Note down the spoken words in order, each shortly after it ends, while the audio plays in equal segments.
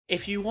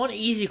If you want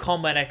easy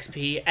combat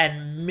XP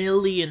and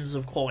millions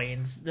of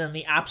coins, then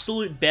the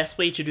absolute best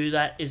way to do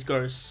that is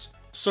ghosts.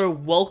 So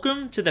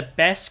welcome to the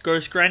best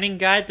ghost grinding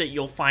guide that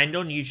you'll find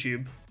on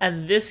YouTube.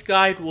 And this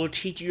guide will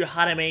teach you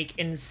how to make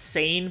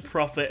insane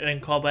profit and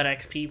combat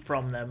XP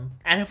from them.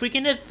 And if we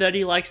can hit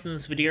 30 likes in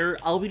this video,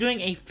 I'll be doing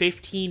a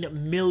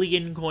 15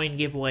 million coin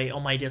giveaway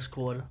on my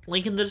Discord.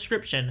 Link in the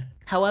description.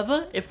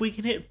 However, if we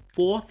can hit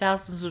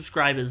 4,000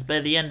 subscribers by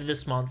the end of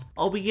this month,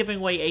 I'll be giving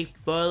away a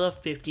further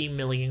 50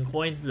 million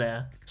coins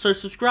there. So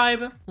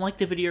subscribe, like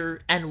the video,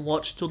 and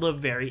watch till the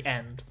very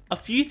end. A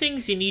few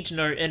things you need to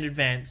know in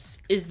advance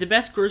is the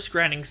best ghost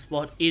grinding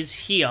spot is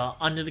here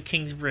under the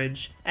King's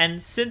Bridge,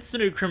 and since the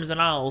new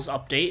Crimson Isles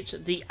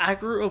update, the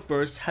aggro of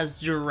ghosts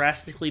has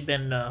drastically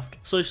been nerfed,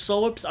 so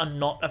soul whips are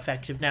not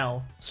effective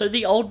now. So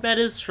the old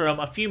metas from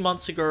a few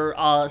months ago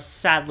are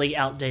sadly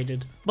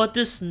outdated. But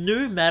this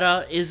new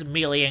meta is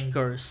melee and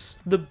ghosts.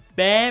 The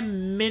bare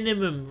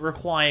minimum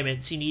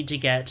requirements you need to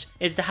get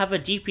is to have a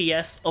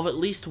DPS of at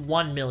least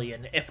 1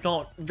 million, if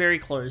not very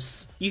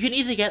close. You can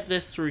either get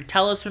this through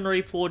talisman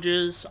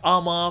reforges,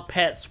 armor,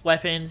 pets,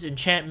 weapons,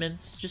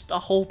 enchantments, just a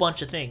whole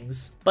bunch of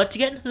things. But to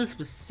get into the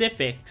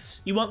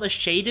specifics, you want the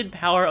shaded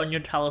power on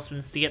your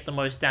talismans to get the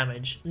most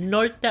damage.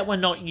 Note that we're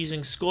not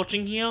using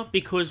scorching here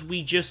because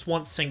we just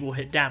want single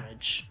hit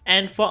damage.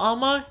 And for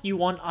armor, you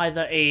want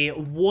either a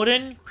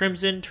Warden,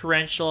 Crimson,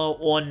 Tarantula,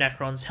 or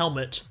Necron's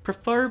helmet,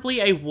 preferably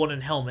a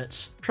Warden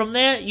helmet. From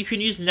there, you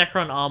can use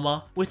Necron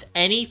armor, with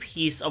any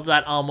piece of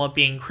that armor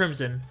being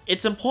Crimson.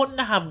 It's important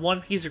to have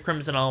one piece of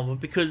Crimson armor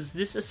because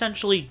this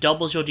essentially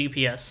doubles your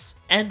DPS.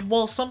 And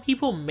while some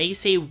people may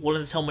say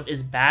Warden's helmet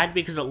is bad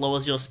because it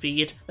lowers your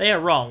speed, they are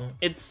wrong.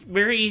 It's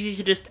very easy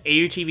to just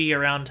AOTV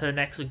around to the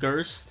next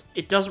ghost.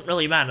 It doesn't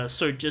really matter,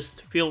 so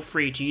just feel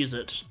free to use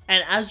it.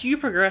 And as you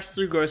progress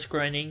through ghost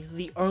grinding,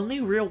 the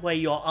only real way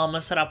your armor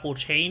setup will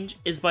change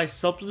is by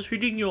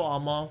substituting your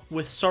armor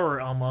with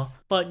sorrow armor.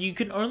 But you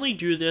can only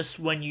do this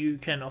when you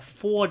can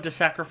afford to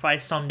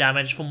sacrifice some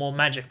damage for more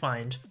magic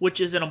find, which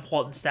is an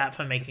important stat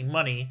for making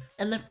money.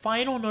 And the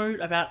final note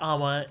about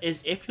armor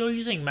is if you're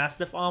using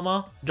mastiff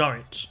armor,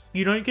 don't.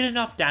 You don't get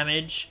enough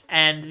damage,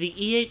 and the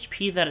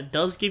EHP that it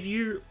does give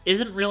you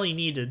isn't really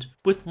needed.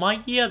 With my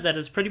gear that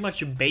is pretty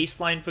much a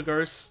baseline for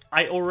ghosts,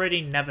 I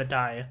already never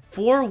die.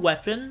 For a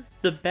weapon,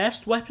 the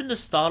best weapon to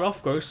start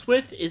off ghosts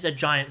with is a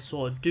giant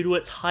sword due to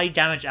its high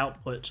damage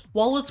output.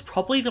 While it's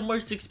probably the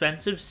most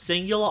expensive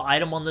singular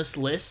item on this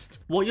list,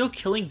 what you're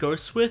killing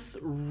ghosts with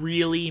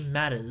really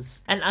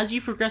matters. And as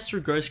you progress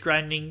through ghost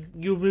grinding,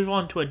 you'll move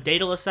on to a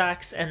Daedalus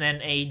axe and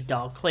then a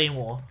Dark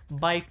Claymore.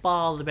 By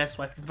far the best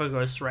weapon for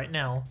ghosts right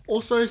now.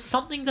 Also,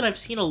 something that I've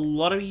seen a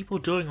lot of people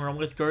doing wrong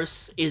with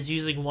ghosts is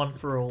using one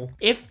for all.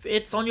 If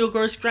it's on your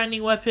ghost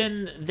grinding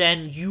weapon,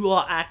 then you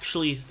are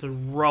actually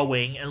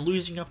throwing and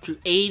losing up to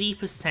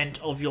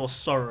 80% of your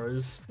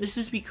sorrows. This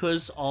is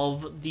because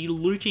of the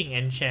looting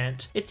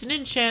enchant. It's an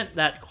enchant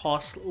that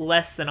costs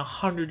less than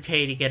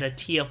 100k to get a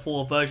tier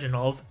 4 version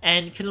of,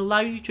 and can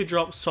allow you to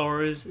drop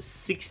sorrows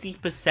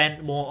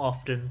 60% more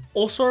often.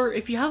 Also,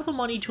 if you have the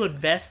money to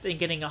invest in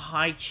getting a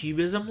high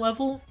cubism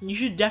level, you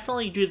should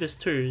definitely do this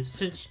too,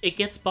 since it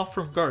gets buffed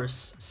from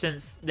ghosts,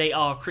 since they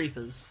are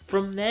creepers.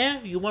 From there,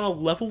 you want a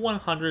level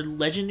 100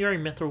 legendary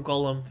mithril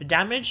golem for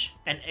damage,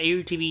 and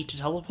AOTV to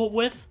teleport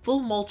with, full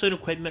molten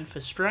equipment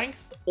for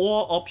strength,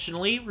 or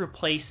optionally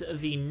replace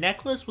the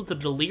necklace with the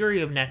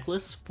delirium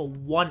necklace for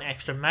 1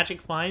 extra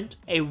magic find,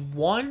 a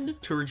wand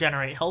to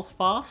regenerate health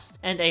fast,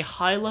 and a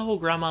high level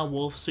grandma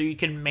wolf so you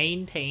can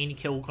maintain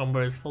kill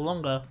combos for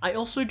longer. I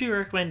also do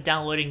recommend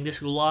downloading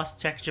this last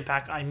texture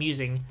pack I'm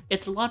using.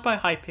 It's a lot by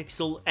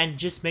Hypixel and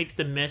just makes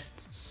the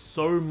mist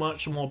so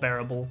much more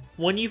bearable.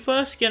 When you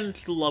first get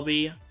into the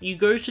lobby, you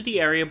go to the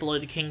area below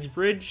the King's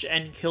Bridge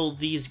and kill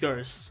these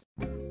ghosts.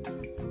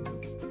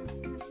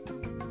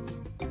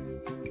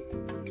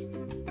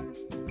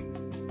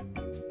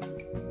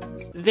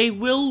 They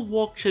will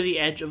walk to the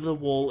edge of the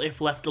wall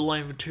if left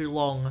alone for too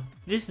long.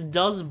 This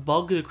does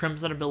bug the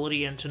Crimson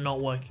ability into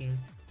not working,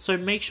 so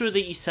make sure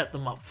that you set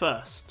them up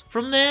first.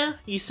 From there,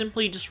 you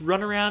simply just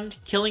run around,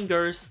 killing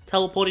ghosts,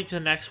 teleporting to the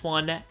next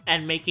one,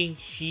 and making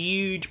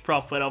huge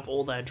profit off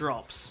all their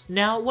drops.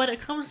 Now, when it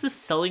comes to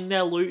selling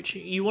their loot,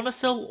 you want to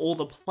sell all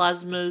the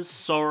plasmas,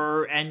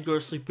 sorrow, and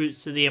ghostly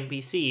boots to the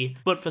NPC,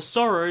 but for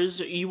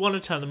sorrows, you want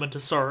to turn them into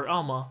sorrow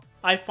armor.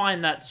 I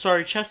find that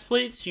sorrow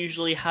chestplates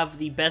usually have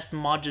the best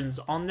margins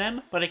on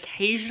them, but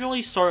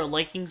occasionally sorrow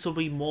leggings will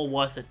be more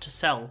worth it to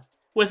sell.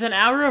 With an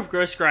hour of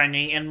ghost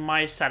grinding in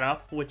my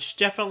setup, which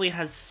definitely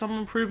has some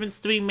improvements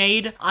to be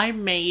made, I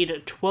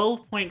made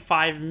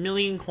 12.5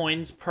 million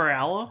coins per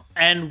hour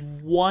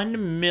and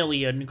 1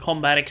 million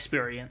combat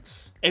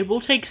experience. It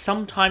will take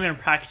some time and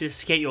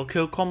practice to get your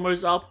kill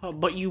combos up,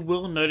 but you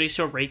will notice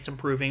your rates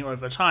improving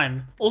over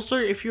time. Also,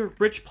 if you're a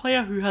rich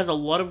player who has a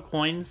lot of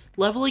coins,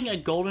 leveling a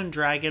golden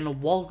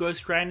dragon while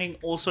ghost grinding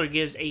also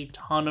gives a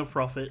ton of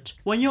profit.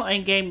 When you're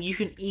endgame, you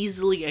can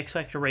easily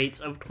expect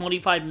rates of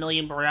 25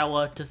 million per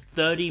hour to 30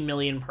 30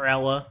 million per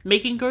hour,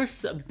 making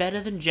ghosts better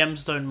than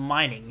gemstone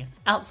mining,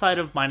 outside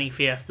of mining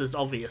fiestas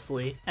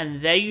obviously. And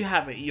there you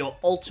have it, your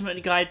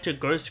ultimate guide to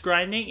ghost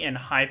grinding in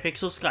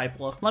Hypixel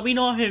Skyblock. Let me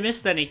know if you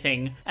missed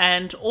anything,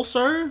 and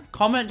also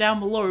comment down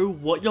below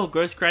what your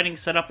ghost grinding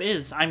setup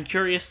is. I'm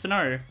curious to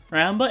know.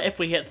 Remember, if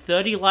we hit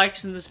 30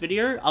 likes in this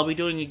video, I'll be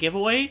doing a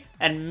giveaway,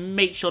 and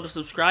make sure to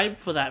subscribe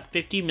for that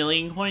 50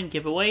 million coin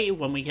giveaway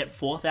when we hit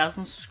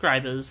 4,000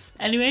 subscribers.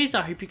 Anyways,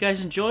 I hope you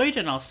guys enjoyed,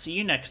 and I'll see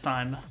you next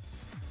time.